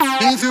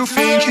you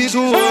think he's a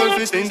wolf,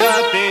 it's ain't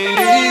that pain.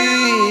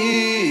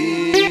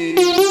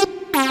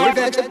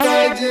 Forget your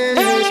pride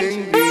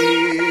and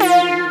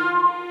greed.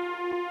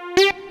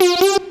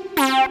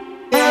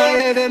 Yeah,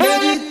 I have a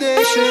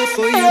meditation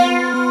for you.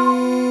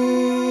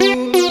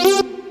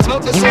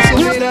 Smoke the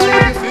sesame and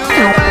you feel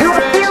the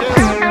vibration.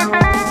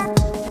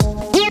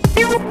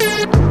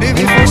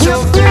 Baby, for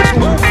selfish,